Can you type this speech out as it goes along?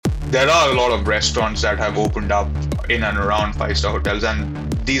there are a lot of restaurants that have opened up in and around five-star hotels,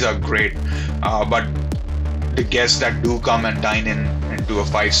 and these are great. But the guests that do come and dine in into a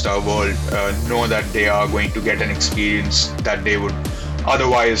five-star world know that they are going to get an experience that they would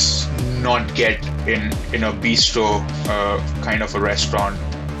otherwise not get in a bistro kind of a restaurant.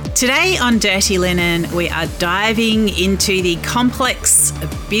 Today on Dirty Linen, we are diving into the complex,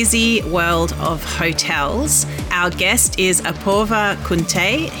 busy world of hotels. Our guest is Apurva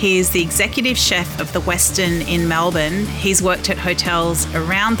Kunte. He is the executive chef of the Westin in Melbourne. He's worked at hotels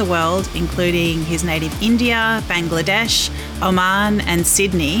around the world, including his native India, Bangladesh, Oman and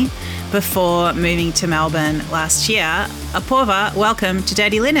Sydney, before moving to Melbourne last year. Apurva, welcome to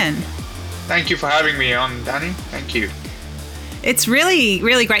Dirty Linen. Thank you for having me on, Danny. Thank you. It's really,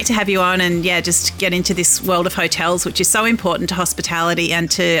 really great to have you on and, just get into this world of hotels, which is so important to hospitality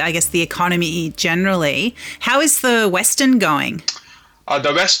and to, I guess, the economy generally. How is the Westin going?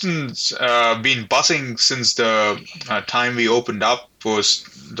 The Westin's been buzzing since the time we opened up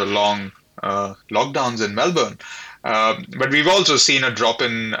post the long lockdowns in Melbourne. But we've also seen a drop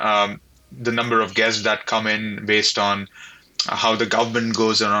in the number of guests that come in based on how the government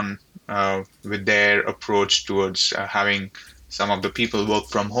goes on with their approach towards having some of the people work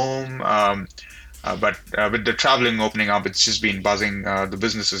from home. But with the traveling opening up, it's just been buzzing. The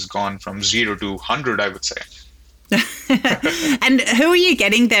business has gone from 0 to 100, I would say. And who are you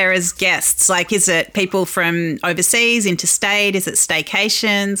getting there as guests? Like, is it people from overseas, interstate? Is it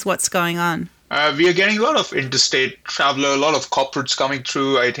staycations? What's going on? We are getting a lot of interstate traveler, a lot of corporates coming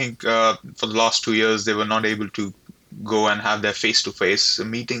through. I think for the last 2 years, they were not able to go and have their face-to-face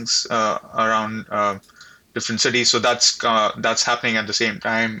meetings around different cities. So that's happening at the same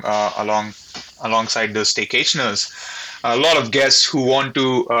time alongside the staycationers. A lot of guests who want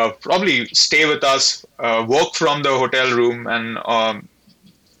to probably stay with us, work from the hotel room and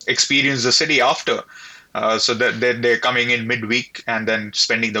experience the city after. So that they're coming in midweek and then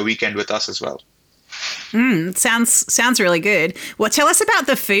spending the weekend with us as well. Sounds really good. Well, tell us about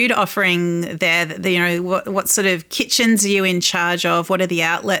the food offering there. What sort of kitchens are you in charge of? What are the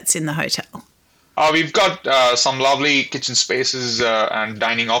outlets in the hotel? We've got some lovely kitchen spaces and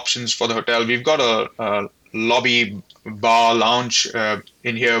dining options for the hotel. We've got a lobby bar lounge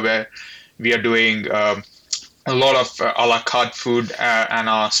in here where we are doing a lot of a la carte food and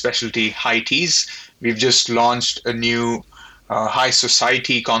our specialty high teas. We've just launched a new high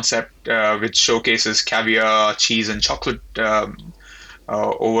society concept which showcases caviar, cheese and chocolate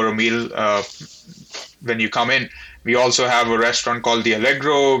over a meal when you come in. We also have a restaurant called the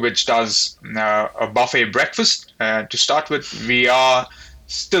Allegro, which does a buffet breakfast. To start with, we are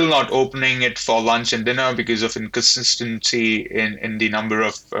still not opening it for lunch and dinner because of inconsistency in the number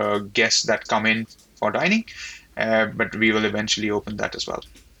of guests that come in for dining. But we will eventually open that as well.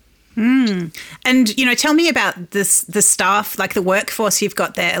 And, tell me about the staff, like the workforce you've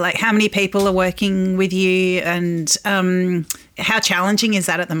got there. Like, how many people are working with you and how challenging is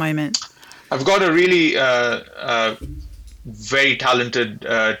that at the moment? I've got a really very talented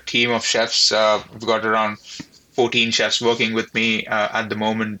team of chefs. We've got around 14 chefs working with me at the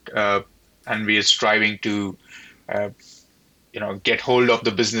moment, and we are striving to, get hold of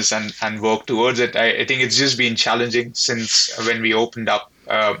the business and work towards it. I think it's just been challenging since when we opened up.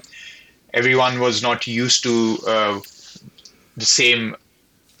 Everyone was not used to the same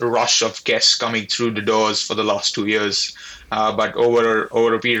rush of guests coming through the doors for the last 2 years. But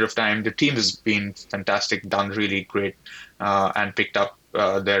over a period of time, the team has been fantastic, done really great, and picked up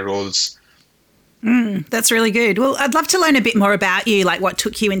their roles. That's really good. Well, I'd love to learn a bit more about you, like what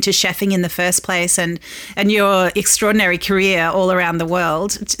took you into chefing in the first place and your extraordinary career all around the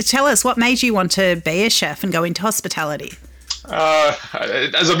world. Tell us, what made you want to be a chef and go into hospitality?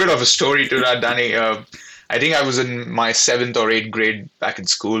 There's a bit of a story to that, Danny. I think I was in my 7th or 8th grade back in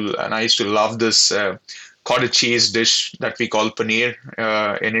school, and I used to love this cottage cheese dish that we call paneer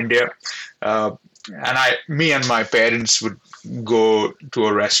in India. And me and my parents would go to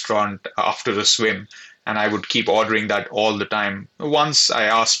a restaurant after a swim, and I would keep ordering that all the time. Once I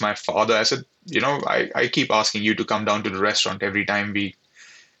asked my father, I said, I keep asking you to come down to the restaurant every time we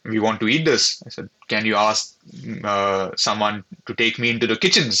want to eat this. I said, can you ask someone to take me into the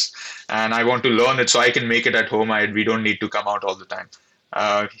kitchens? And I want to learn it so I can make it at home. We don't need to come out all the time.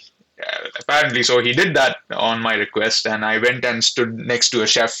 Apparently, so he did that on my request, and I went and stood next to a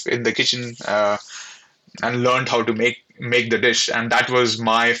chef in the kitchen and learned how to make the dish. And that was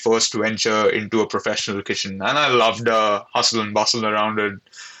my first venture into a professional kitchen. And I loved the hustle and bustle around it,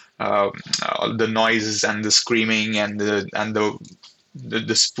 the noises and the screaming and the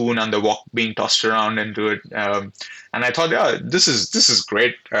the spoon and the wok being tossed around into it. And I thought, yeah, this is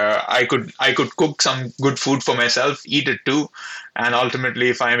great. I could cook some good food for myself, eat it too, and ultimately,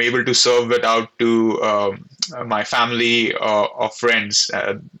 if I am able to serve it out to my family or friends,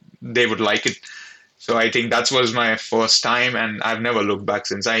 they would like it. So I think that was my first time, and I've never looked back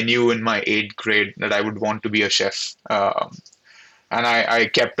since. I knew in my eighth grade that I would want to be a chef, and I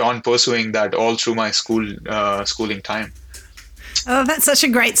kept on pursuing that all through my schooling time. Oh, that's such a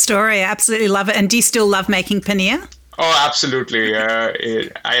great story. I absolutely love it. And do you still love making paneer? Oh, absolutely.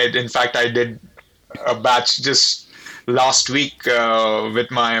 In fact, I did a batch just last week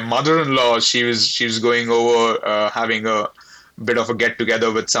with my mother-in-law. She was going over having a bit of a get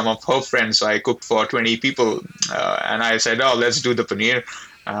together with some of her friends. So I cooked for 20 people, and I said, "Oh, let's do the paneer,"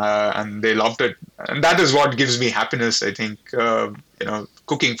 and they loved it. And that is what gives me happiness. I think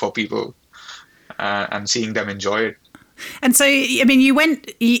cooking for people and seeing them enjoy it. And so, I mean,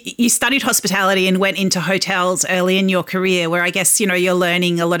 you studied hospitality and went into hotels early in your career where I guess, you're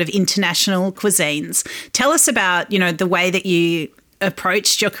learning a lot of international cuisines. Tell us about, the way that you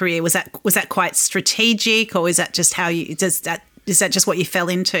approached your career. Was that quite strategic, or is that just is that just what you fell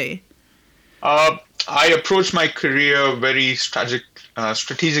into? I approached my career very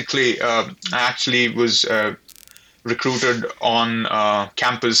strategically. I actually was recruited on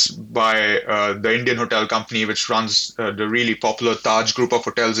campus by the Indian hotel company, which runs the really popular Taj group of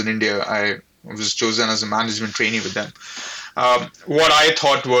hotels in India. I was chosen as a management trainee with them. What I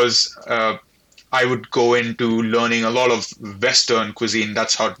thought was I would go into learning a lot of Western cuisine.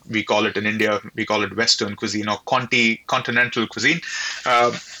 That's how we call it in India. We call it Western cuisine or continental cuisine.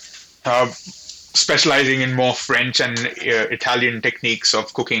 Uh, Specializing in more French and Italian techniques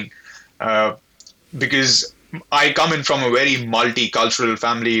of cooking, because I come in from a very multicultural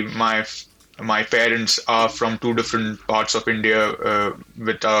family. My parents are from two different parts of India,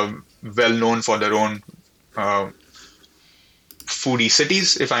 which are well known for their own uh, foodie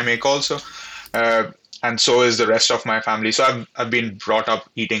cities, if I may call so. And so is the rest of my family. So I've been brought up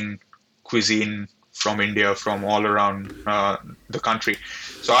eating cuisine from India, from all around the country.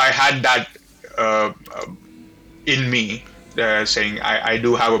 So I had that uh, in me, saying I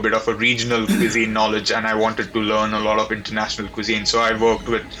do have a bit of a regional cuisine knowledge, and I wanted to learn a lot of international cuisine. So I worked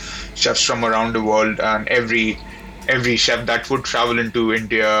with chefs from around the world, and every chef that would travel into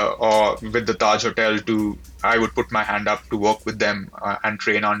India or with the Taj Hotel I would put my hand up to work with them and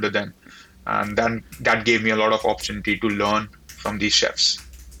train under them, and then that gave me a lot of opportunity to learn from these chefs.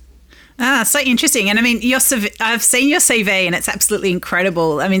 Ah, so interesting. And I mean, I've seen your CV and it's absolutely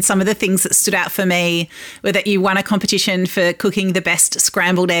incredible. I mean, some of the things that stood out for me were that you won a competition for cooking the best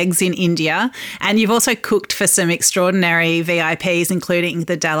scrambled eggs in India. And you've also cooked for some extraordinary VIPs, including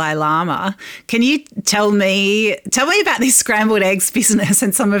the Dalai Lama. Can you tell me about this scrambled eggs business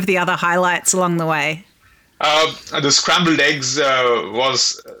and some of the other highlights along the way? The scrambled eggs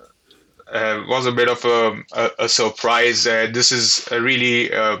was a bit of a surprise. This is a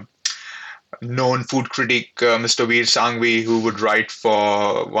really known food critic, Mr. Veer Sanghvi, who would write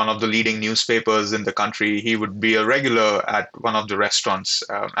for one of the leading newspapers in the country. He would be a regular at one of the restaurants,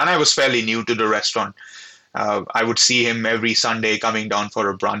 and I was fairly new to the restaurant. I would see him every Sunday coming down for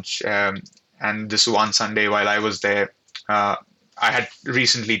a brunch, and this one Sunday while I was there, I had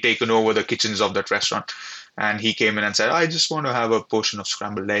recently taken over the kitchens of that restaurant. And he came in and said, "I just want to have a portion of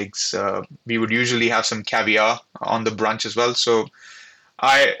scrambled eggs." We would usually have some caviar on the brunch as well. So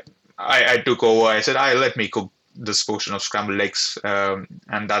I I took over. I said, let me cook this portion of scrambled eggs,"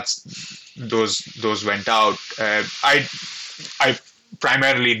 and those went out. I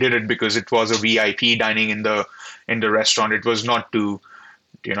primarily did it because it was a VIP dining in the restaurant. It was not to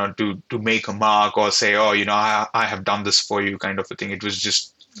make a mark or say, "Oh, I have done this for you," kind of a thing. It was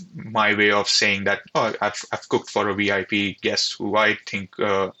just my way of saying that, "Oh, I've cooked for a VIP guest who I think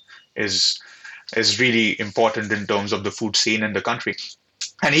is really important in terms of the food scene in the country."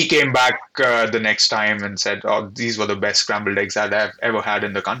 And he came back the next time and said, "Oh, these were the best scrambled eggs that I've ever had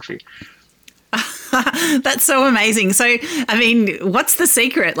in the country." That's so amazing. So, I mean, what's the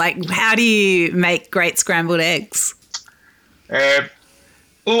secret? Like, how do you make great scrambled eggs? Uh,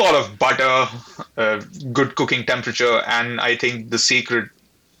 a lot of butter, good cooking temperature, and I think the secret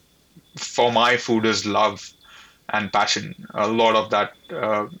for my food is love and passion. A lot of that,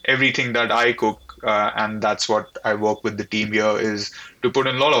 everything that I cook, and that's what I work with the team here, is to put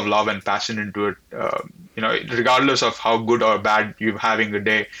in a lot of love and passion into it. Regardless of how good or bad you're having a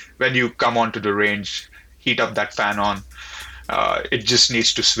day, when you come onto the range, heat up that fan on, it just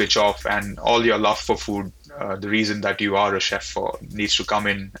needs to switch off, and all your love for food, the reason that you are a chef for, needs to come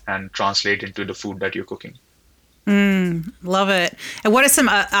in and translate into the food that you're cooking. Love it. And what are some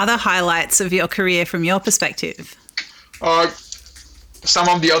other highlights of your career from your perspective? Uh, some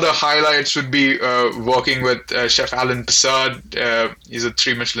of the other highlights would be working with Chef Alan Passard. He's a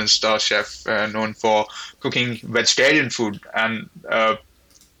three Michelin star chef known for cooking vegetarian food and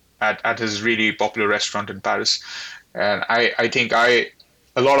at his really popular restaurant in Paris. And I think a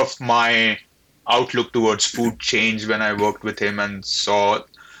lot of my outlook towards food changed when I worked with him and saw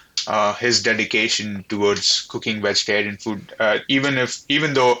his dedication towards cooking vegetarian food.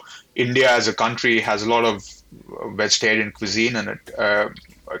 Even though India as a country has a lot of vegetarian cuisine in it,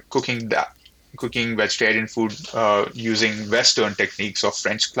 cooking vegetarian food using Western techniques or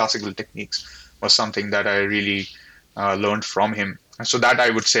French classical techniques was something that I really learned from him. So that I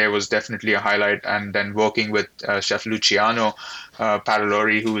would say was definitely a highlight. And then working with Chef Luciano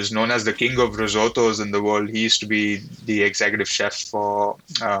Paralori, who is known as the king of risottos in the world. He used to be the executive chef for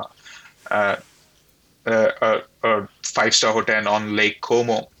a five-star hotel on Lake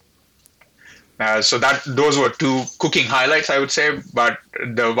Como. So that those were two cooking highlights, I would say. But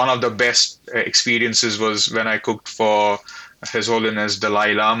the one of the best experiences was when I cooked for His Holiness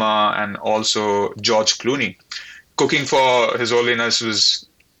Dalai Lama and also George Clooney. Cooking for His Holiness was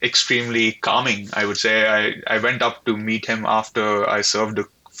extremely calming, I would say. I went up to meet him after I served the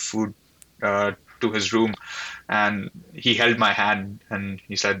food to his room, and he held my hand and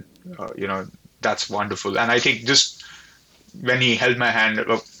he said, that's wonderful. And I think just when he held my hand,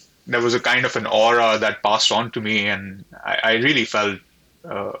 look, there was a kind of an aura that passed on to me, and I really felt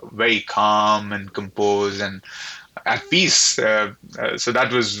very calm and composed and at peace. So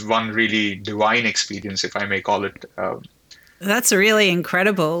that was one really divine experience, if I may call it. That's really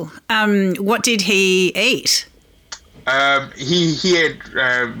incredible. What did he eat? He ate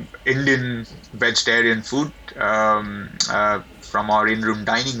Indian vegetarian food from our in-room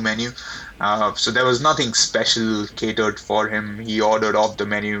dining menu. So there was nothing special catered for him. He ordered off the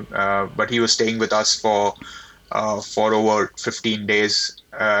menu, but he was staying with us for over 15 days.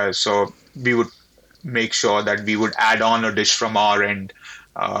 So we would make sure that we would add on a dish from our end.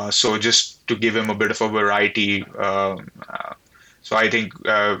 So just to give him a bit of a variety. So I think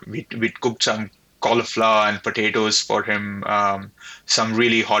we cooked some cauliflower and potatoes for him, some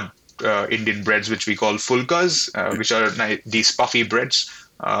really hot Indian breads, which we call fulkas, which are these puffy breads,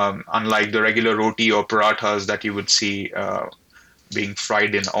 unlike the regular roti or parathas that you would see being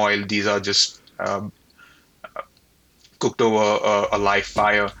fried in oil. These are just cooked over a live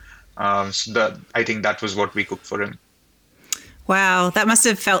fire. So I think that was what we cooked for him. Wow, that must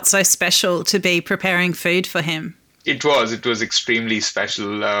have felt so special to be preparing food for him. It was extremely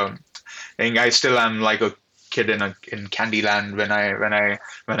special. I think I still am like a kid in Candyland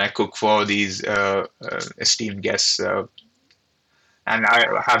when I cook for these esteemed guests, and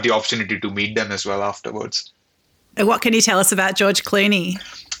I have the opportunity to meet them as well afterwards. And what can you tell us about George Clooney?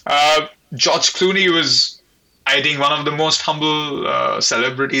 George Clooney was, I think, one of the most humble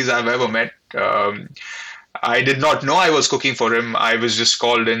celebrities I've ever met. I did not know I was cooking for him. I was just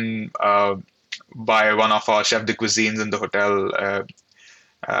called in by one of our chef de cuisines in the hotel.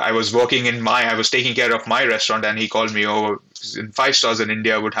 I was taking care of my restaurant, and he called me over. In five stars in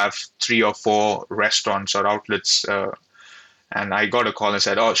India would have 3 or 4 restaurants or outlets. And I got a call and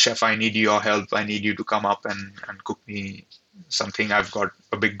said, "Oh, chef, I need your help. I need you to come up and cook me something. I've got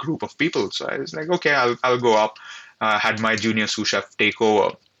a big group of people." So I was like, "Okay, I'll go up." Had my junior sous chef take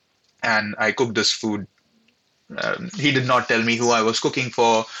over, and I cooked this food. He did not tell me who I was cooking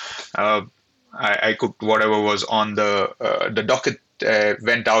for. I cooked whatever was on the docket.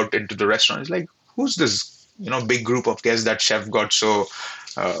 Went out into the restaurant. It's like, who's this big group of guests that chef got so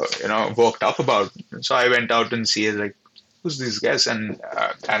worked up about? So I went out and see, like, who's these guys? And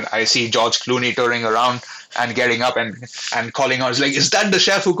I see George Clooney touring around and getting up and calling out. It's like, is that the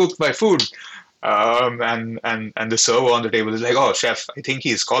chef who cooked my food? And the server on the table is like, "Oh, chef, I think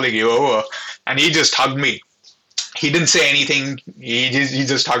he's calling you over." And he just hugged me. He didn't say anything. He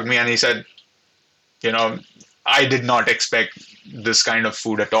just hugged me and he said, "I did not expect this kind of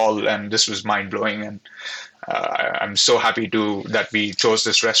food at all, and this was mind blowing. And I'm so happy that we chose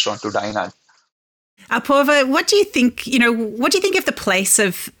this restaurant to dine at." Apoorva, what do you think? What do you think of the place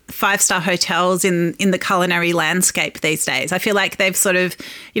of five-star hotels in the culinary landscape these days? I feel like they've sort of,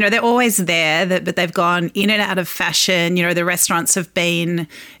 they're always there, but they've gone in and out of fashion. The restaurants have been,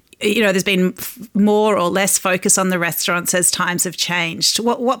 there's been more or less focus on the restaurants as times have changed.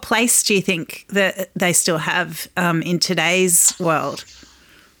 What place do you think that they still have in today's world?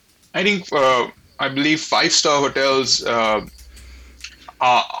 I think, I believe five-star hotels are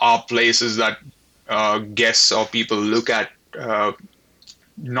places that guests or people look at,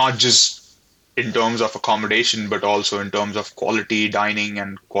 not just in terms of accommodation, but also in terms of quality dining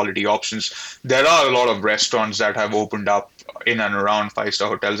and quality options. There are a lot of restaurants that have opened up in and around five-star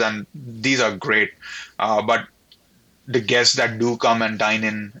hotels, and these are great. But the guests that do come and dine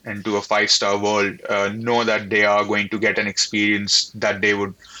in into a five-star world know that they are going to get an experience that they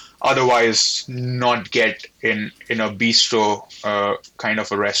would otherwise not get in a bistro kind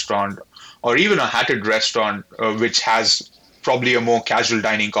of a restaurant, or even a hatted restaurant, which has probably a more casual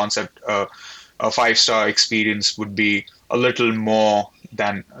dining concept. A five-star experience would be a little more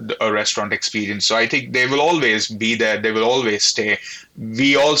than a restaurant experience. So I think they will always be there. They will always stay.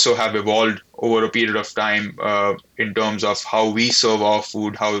 We also have evolved over a period of time in terms of how we serve our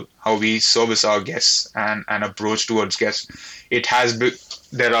food, how we service our guests and approach towards guests. It has been,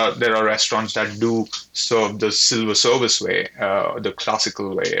 there are restaurants that do serve the silver service way, the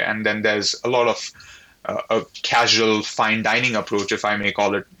classical way, and then there's a lot of a casual fine dining approach, if I may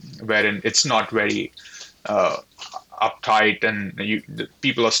call it, wherein it's not very uptight, and the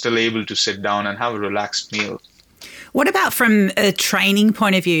people are still able to sit down and have a relaxed meal. What about from a training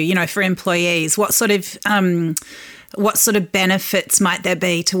point of view, for employees? What sort of benefits might there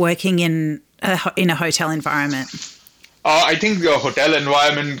be to working in a hotel environment? I think the hotel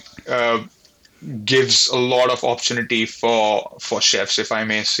environment gives a lot of opportunity for chefs, if I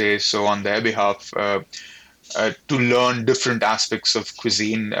may say so, on their behalf, to learn different aspects of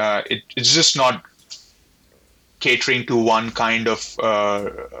cuisine. It's just not catering to one kind of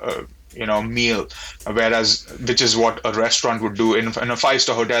meal, whereas which is what a restaurant would do. In a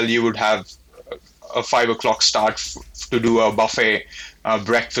five-star hotel, you would have a 5 o'clock start to do a buffet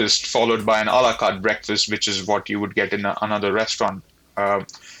breakfast, followed by an a la carte breakfast, which is what you would get in another restaurant.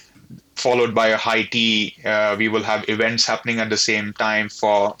 Followed by a high tea. We will have events happening at the same time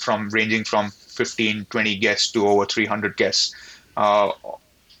ranging from 15, 20 guests to over 300 guests.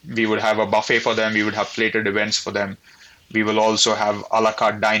 We would have a buffet for them. We would have plated events for them. We will also have a la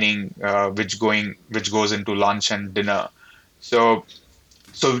carte dining, which goes into lunch and dinner. So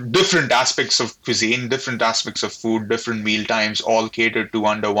different aspects of cuisine, different aspects of food, different meal times, all catered to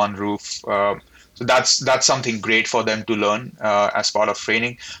under one roof. So that's something great for them to learn as part of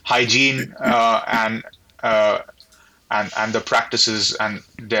training. Hygiene and the practices and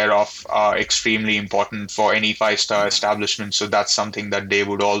thereof are extremely important for any five-star establishment. So that's something that they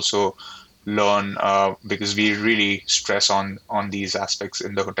would also learn because we really stress on these aspects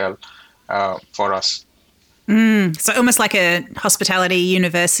in the hotel for us. So almost like a hospitality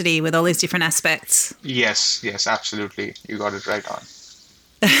university with all these different aspects. Yes, absolutely. You got it right on.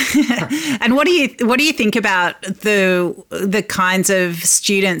 And what do you think about the kinds of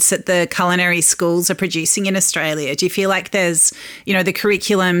students that the culinary schools are producing in Australia? Do you feel like there's, the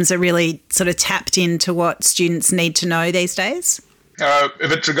curriculums are really sort of tapped into what students need to know these days?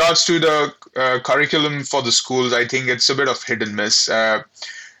 With regards to the curriculum for the schools, I think it's a bit of hit and miss.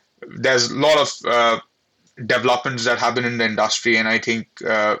 There's a lot of developments that happen in the industry, and I think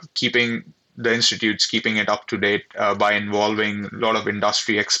keeping it up to date by involving a lot of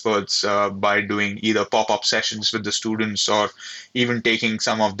industry experts, by doing either pop-up sessions with the students or even taking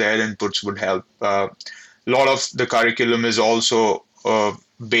some of their inputs would help. A lot of the curriculum is also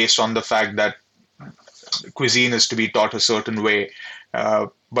based on the fact that cuisine is to be taught a certain way,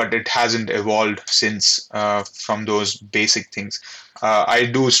 but it hasn't evolved since from those basic things. I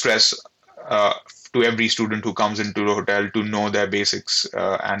do stress to every student who comes into the hotel to know their basics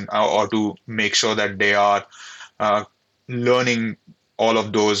or to make sure that they are learning all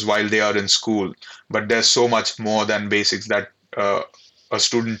of those while they are in school. But there's so much more than basics that a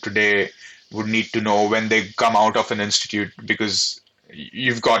student today would need to know when they come out of an institute, because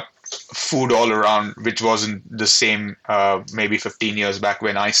you've got food all around, which wasn't the same maybe 15 years back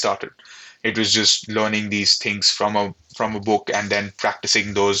when I started. It was just learning these things from a book and then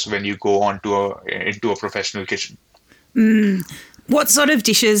practicing those when you go on into a professional kitchen. What sort of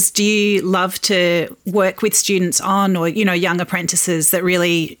dishes do you love to work with students on, or young apprentices that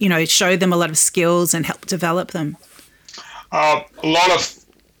really show them a lot of skills and help develop them? A lot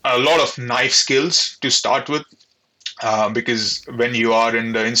of knife skills to start with, because when you are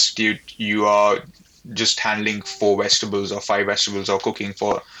in the institute, you are just handling 4 vegetables or 5 vegetables or cooking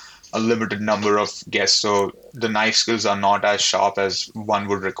for a limited number of guests. So the knife skills are not as sharp as one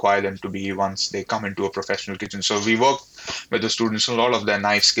would require them to be once they come into a professional kitchen. So we work with the students a lot of their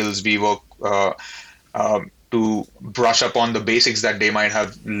knife skills. We work to brush up on the basics that they might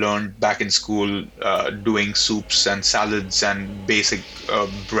have learned back in school, doing soups and salads and basic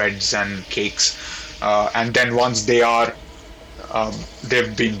breads and cakes. And then once they've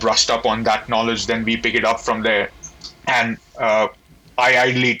been brushed up on that knowledge, then we pick it up from there and I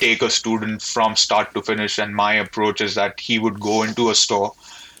idly take a student from start to finish, and my approach is that he would go into a store,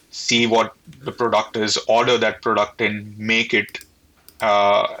 see what the product is, order that product in, make it,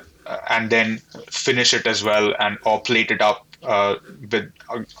 uh, and then finish it as well, and or plate it up with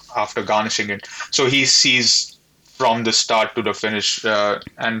after garnishing it. So he sees from the start to the finish,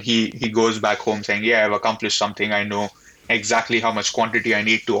 and he goes back home saying, "Yeah, I've accomplished something. I know exactly how much quantity I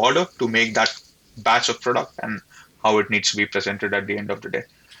need to order to make that batch of product, and how it needs to be presented at the end of the day."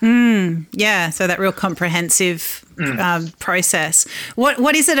 Yeah, so that real comprehensive process.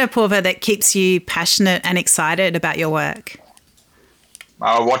 What is it, Apurva, that keeps you passionate and excited about your work?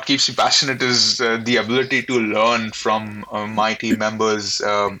 What keeps me passionate is the ability to learn from my team members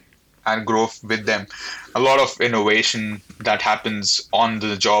and grow with them. A lot of innovation that happens on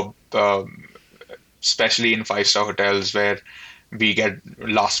the job, especially in five-star hotels, where we get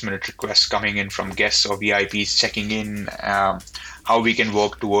last-minute requests coming in from guests or VIPs checking in, how we can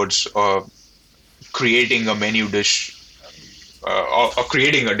work towards creating a menu dish or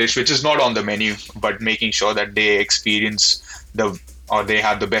creating a dish which is not on the menu, but making sure that they experience the or they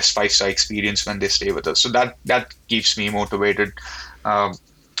have the best five-star experience when they stay with us. So that keeps me motivated a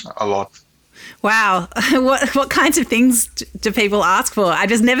lot. Wow. What kinds of things do people ask for? I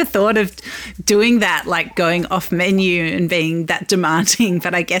just never thought of doing that, like going off menu and being that demanding,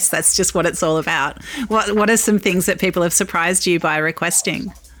 but I guess that's just what it's all about. What are some things that people have surprised you by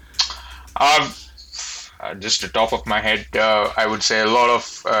requesting? Um, just the top of my head, I would say a lot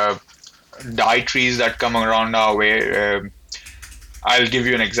of dietaries that come around our way. I'll give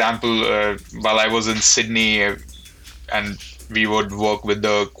you an example. While I was in Sydney, and we would work with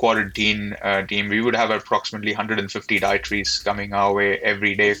the quarantine team, we would have approximately 150 dietaries coming our way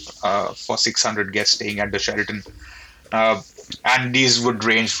every day for 600 guests staying at the Sheraton. And these would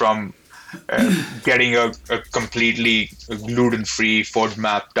range from getting a completely gluten-free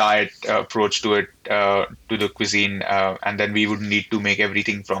FODMAP diet approach to it, to the cuisine, and then we would need to make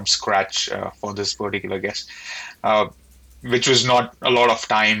everything from scratch for this particular guest. Which was not a lot of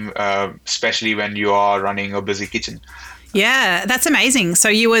time, especially when you are running a busy kitchen. Yeah, that's amazing. So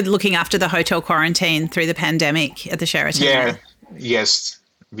you were looking after the hotel quarantine through the pandemic at the Sheraton? Yeah, yes,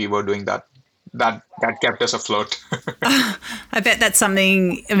 we were doing that. That kept us afloat. I bet that's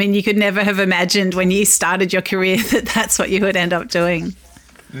something, I mean, you could never have imagined when you started your career that that's what you would end up doing.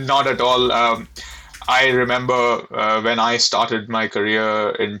 Not at all. I remember when I started my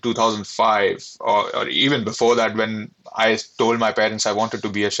career in 2005, or even before that, when I told my parents I wanted to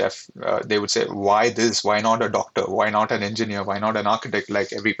be a chef, they would say, "Why this? Why not a doctor? Why not an engineer? Why not an architect?"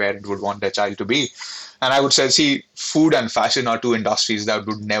 Like every parent would want their child to be. And I would say, see, food and fashion are two industries that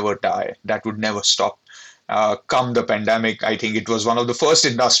would never die, that would never stop. Come the pandemic, I think it was one of the first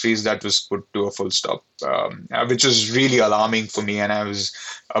industries that was put to a full stop, which was really alarming for me, and I was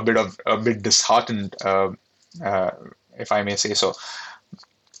a bit disheartened, if I may say so.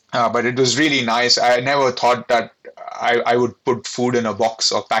 But it was really nice. I never thought that I would put food in a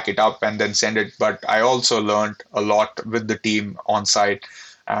box or pack it up and then send it, but I also learned a lot with the team on site.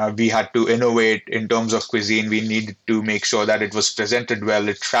 We had to innovate in terms of cuisine. We needed to make sure that it was presented well,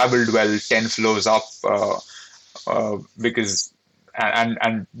 it traveled well, 10 floors up, because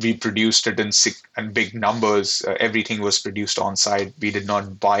and we produced it in big numbers. Everything was produced on site. We did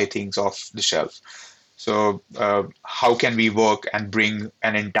not buy things off the shelf. So how can we work and bring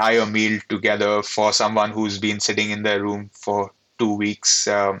an entire meal together for someone who's been sitting in their room for 2 weeks,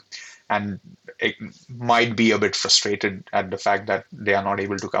 and it might be a bit frustrated at the fact that they are not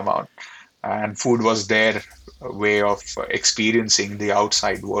able to come out. And food was their way of experiencing the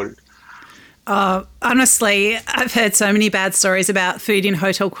outside world. Honestly, I've heard so many bad stories about food in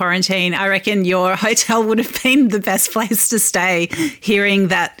hotel quarantine. I reckon your hotel would have been the best place to stay, hearing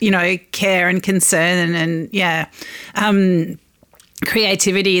that, care and concern and,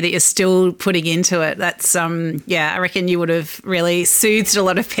 creativity that you're still putting into it. That's, I reckon you would have really soothed a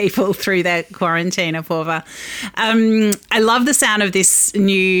lot of people through that quarantine, Apurva. I love the sound of this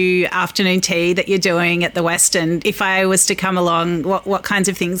new afternoon tea that you're doing at the Westin. If I was to come along, what kinds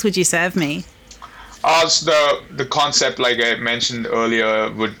of things would you serve me? So the concept, like I mentioned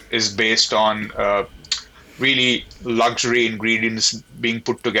earlier, is based on really luxury ingredients being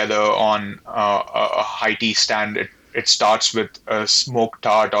put together on a high tea stand. It starts with a smoked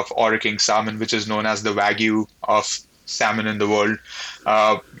tart of Ora King salmon, which is known as the Wagyu of salmon in the world,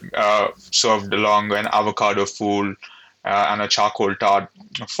 served along an avocado fool and a charcoal tart,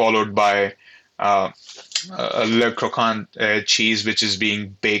 followed by a Le Croquant cheese, which is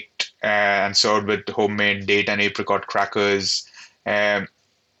being baked and served with homemade date and apricot crackers, and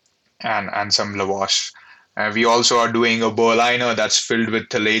some lavash. We also are doing a burr liner that's filled with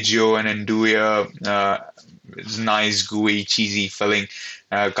taleggio and andouille. It's nice, gooey, cheesy filling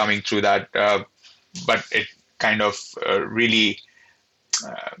coming through that. But it kind of really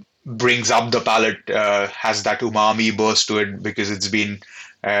brings up the palate, has that umami burst to it because it's been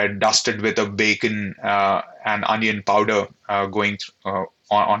dusted with a bacon and onion powder going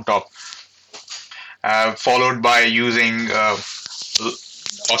on top. Followed by using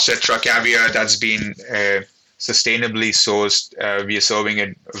Ossetra caviar that's been sustainably sourced. We are serving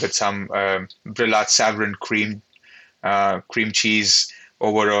it with some Brillat Savarin cream cheese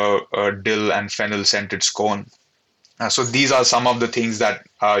over a dill and fennel scented scone. So these are some of the things that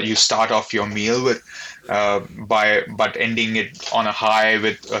you start off your meal with, but ending it on a high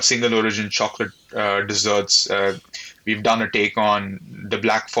with single origin chocolate desserts. We've done a take on the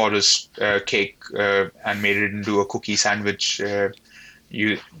Black Forest cake and made it into a cookie sandwich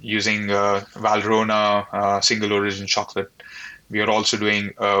using Valrhona single origin chocolate. We are also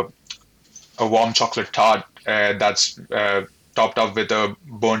doing a warm chocolate tart that's topped up with a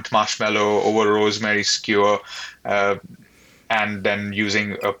burnt marshmallow over rosemary skewer, and then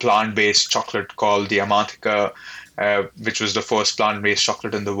using a plant-based chocolate called the Amantica, which was the first plant-based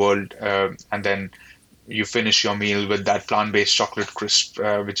chocolate in the world. And then you finish your meal with that plant-based chocolate crisp,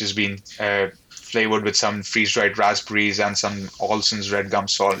 which has been flavored with some freeze-dried raspberries and some Alson's red gum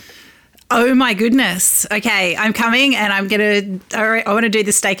salt. Oh my goodness. Okay, I'm coming and I want to do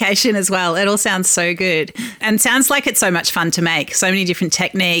the staycation as well. It all sounds so good and sounds like it's so much fun to make. So many different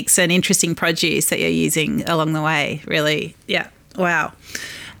techniques and interesting produce that you're using along the way, really. Yeah. Wow.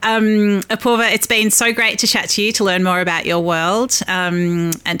 Apoorva, it's been so great to chat to you, to learn more about your world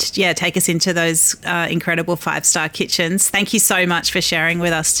and take us into those incredible 5-star kitchens. Thank you so much for sharing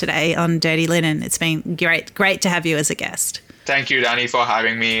with us today on Dirty Linen. It's been great to have you as a guest. Thank you, Danny, for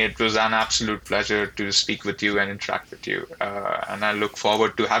having me. It was an absolute pleasure to speak with you and interact with you. And I look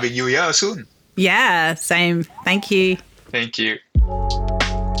forward to having you here soon. Yeah, same. Thank you. Thank you.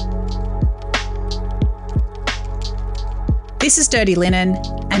 This is Dirty Linen,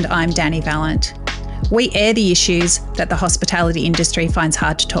 and I'm Danny Vallant. We air the issues that the hospitality industry finds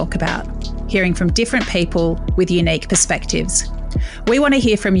hard to talk about, hearing from different people with unique perspectives. We want to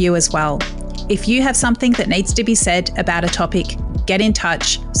hear from you as well. If you have something that needs to be said about a topic, get in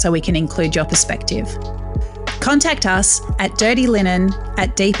touch so we can include your perspective. Contact us at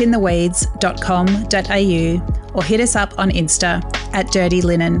dirtylinenat deepintheweeds.com.au or hit us up on Insta at Dirty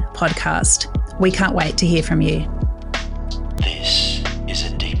Linen Podcast. We can't wait to hear from you.